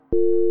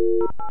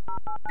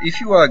If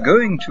you are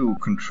going to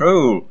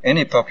control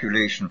any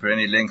population for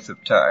any length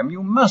of time,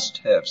 you must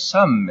have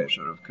some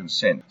measure of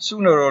consent.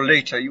 Sooner or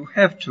later, you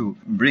have to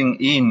bring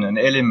in an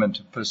element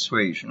of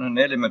persuasion, an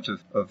element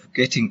of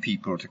getting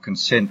people to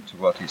consent to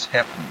what is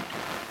happening to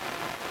them.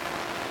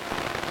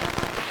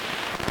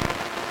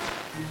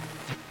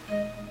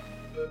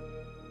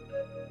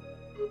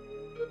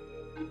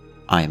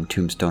 I am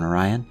Tombstone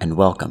Orion, and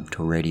welcome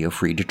to Radio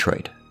Free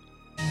Detroit.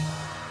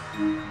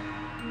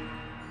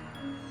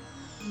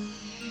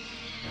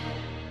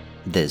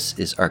 This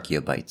is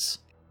Archaeobites.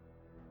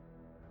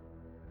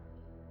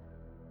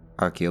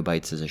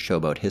 Archaeobites is a show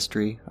about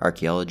history,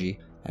 archaeology,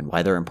 and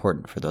why they're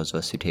important for those of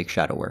us who take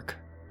shadow work.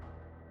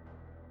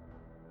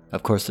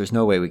 Of course, there's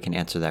no way we can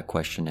answer that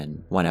question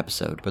in one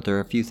episode, but there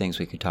are a few things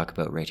we could talk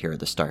about right here at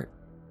the start.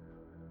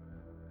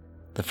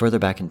 The further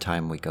back in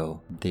time we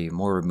go, the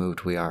more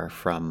removed we are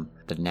from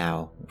the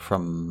now,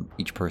 from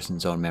each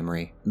person's own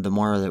memory, the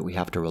more that we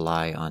have to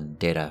rely on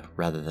data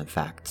rather than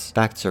facts.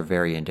 Facts are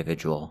very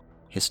individual.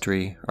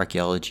 History,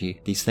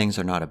 archaeology, these things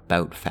are not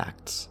about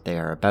facts. They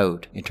are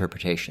about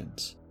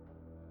interpretations.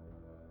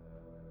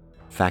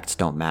 Facts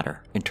don't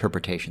matter.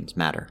 Interpretations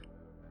matter.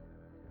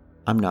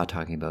 I'm not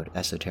talking about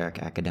esoteric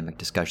academic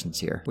discussions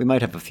here. We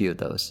might have a few of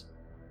those.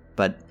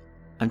 But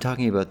I'm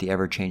talking about the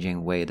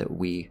ever-changing way that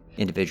we,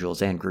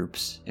 individuals and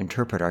groups,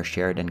 interpret our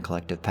shared and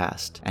collective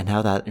past, and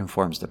how that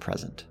informs the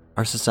present.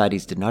 Our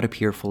societies did not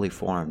appear fully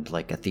formed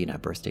like Athena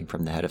bursting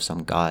from the head of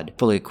some god,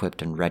 fully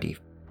equipped and ready.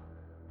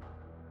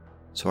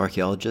 So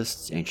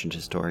archaeologists, ancient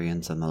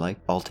historians, and the like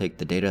all take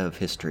the data of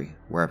history,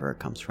 wherever it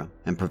comes from,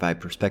 and provide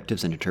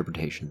perspectives and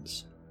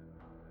interpretations.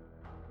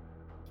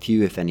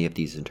 Few, if any, of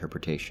these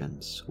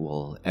interpretations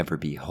will ever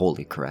be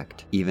wholly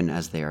correct, even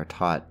as they are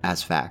taught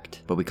as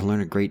fact, but we can learn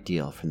a great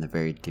deal from the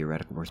varied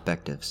theoretical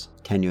perspectives,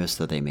 tenuous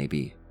though they may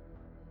be.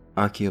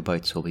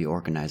 Archaeobites will be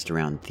organized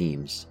around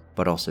themes,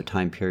 but also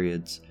time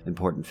periods,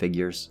 important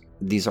figures.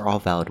 These are all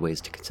valid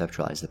ways to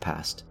conceptualize the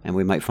past, and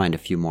we might find a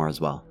few more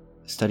as well.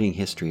 Studying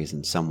history is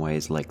in some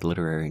ways like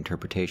literary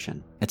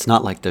interpretation. It's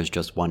not like there's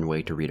just one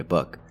way to read a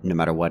book, no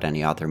matter what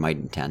any author might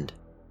intend.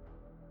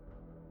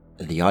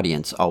 The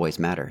audience always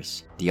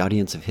matters. The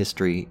audience of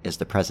history is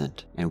the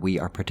present, and we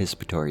are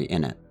participatory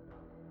in it.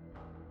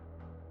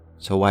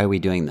 So why are we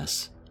doing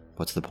this?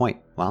 What's the point?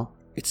 Well,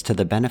 it's to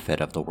the benefit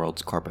of the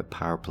world's corporate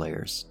power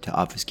players to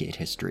obfuscate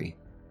history.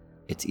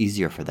 It's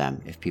easier for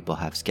them if people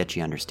have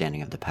sketchy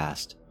understanding of the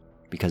past,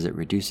 because it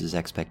reduces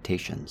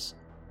expectations,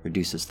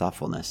 reduces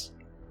thoughtfulness,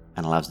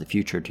 and allows the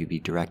future to be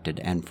directed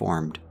and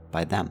formed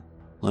by them.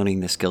 Learning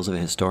the skills of a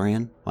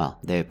historian, well,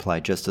 they apply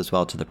just as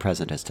well to the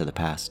present as to the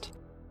past.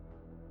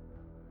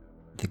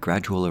 The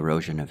gradual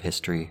erosion of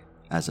history,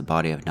 as a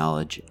body of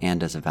knowledge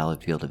and as a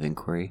valid field of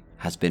inquiry,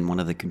 has been one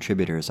of the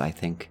contributors, I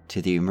think,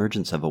 to the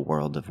emergence of a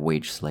world of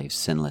wage slaves,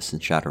 sinless,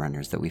 and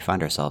shadowrunners that we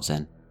find ourselves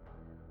in.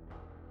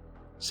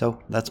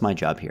 So, that's my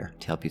job here,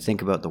 to help you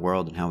think about the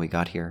world and how we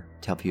got here,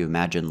 to help you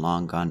imagine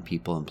long-gone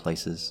people and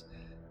places,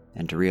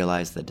 and to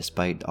realize that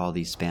despite all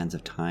these spans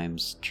of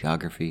times,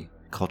 geography,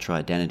 cultural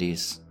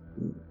identities,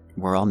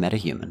 we're all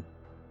metahuman.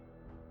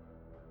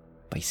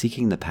 By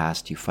seeking the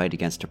past, you fight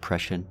against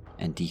oppression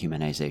and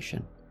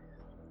dehumanization,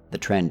 the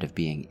trend of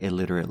being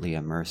illiterately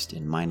immersed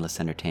in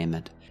mindless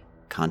entertainment,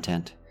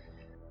 content,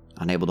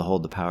 unable to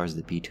hold the powers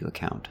that be to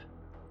account.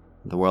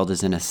 The world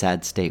is in a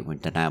sad state when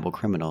deniable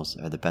criminals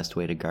are the best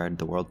way to guard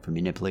the world from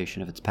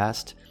manipulation of its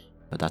past,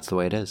 but that's the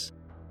way it is.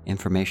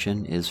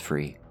 Information is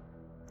free.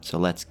 So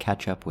let's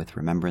catch up with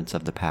remembrance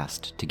of the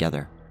past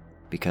together,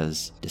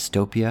 because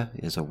dystopia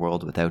is a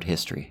world without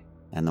history,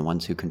 and the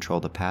ones who control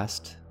the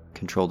past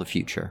control the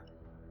future.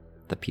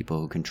 The people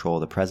who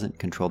control the present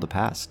control the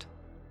past.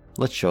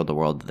 Let's show the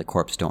world that the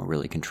corpse don't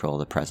really control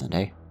the present,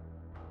 eh?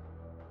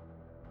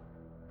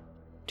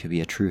 To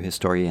be a true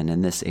historian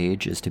in this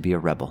age is to be a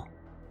rebel.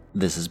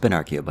 This has been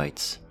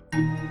Archaeobites.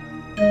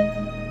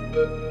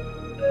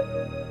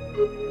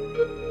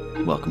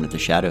 Welcome to the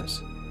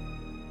shadows.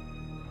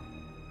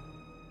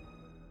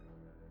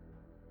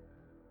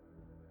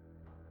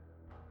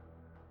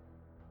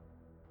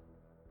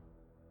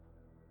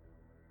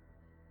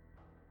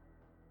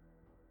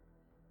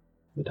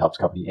 The Topps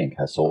Company Inc.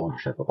 has sole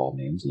ownership of all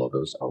names,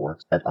 logos,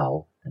 artworks, et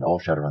al., and all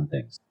Shadowrun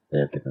things. They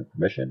have given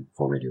permission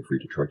for Radio Free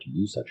Detroit to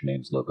use such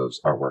names, logos,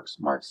 artworks,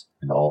 marks,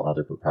 and all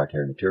other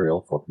proprietary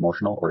material for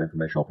promotional or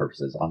informational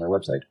purposes on their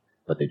website,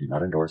 but they do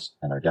not endorse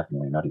and are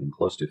definitely not even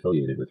close to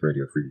affiliated with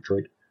Radio Free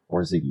Detroit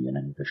or Ziggy in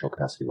any official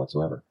capacity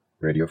whatsoever.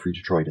 Radio Free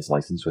Detroit is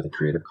licensed with a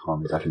Creative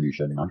Commons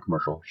Attribution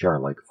Non-Commercial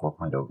Share-alike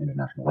 4.0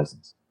 international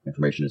license.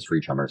 Information is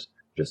free, chummers.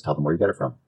 Just tell them where you get it from.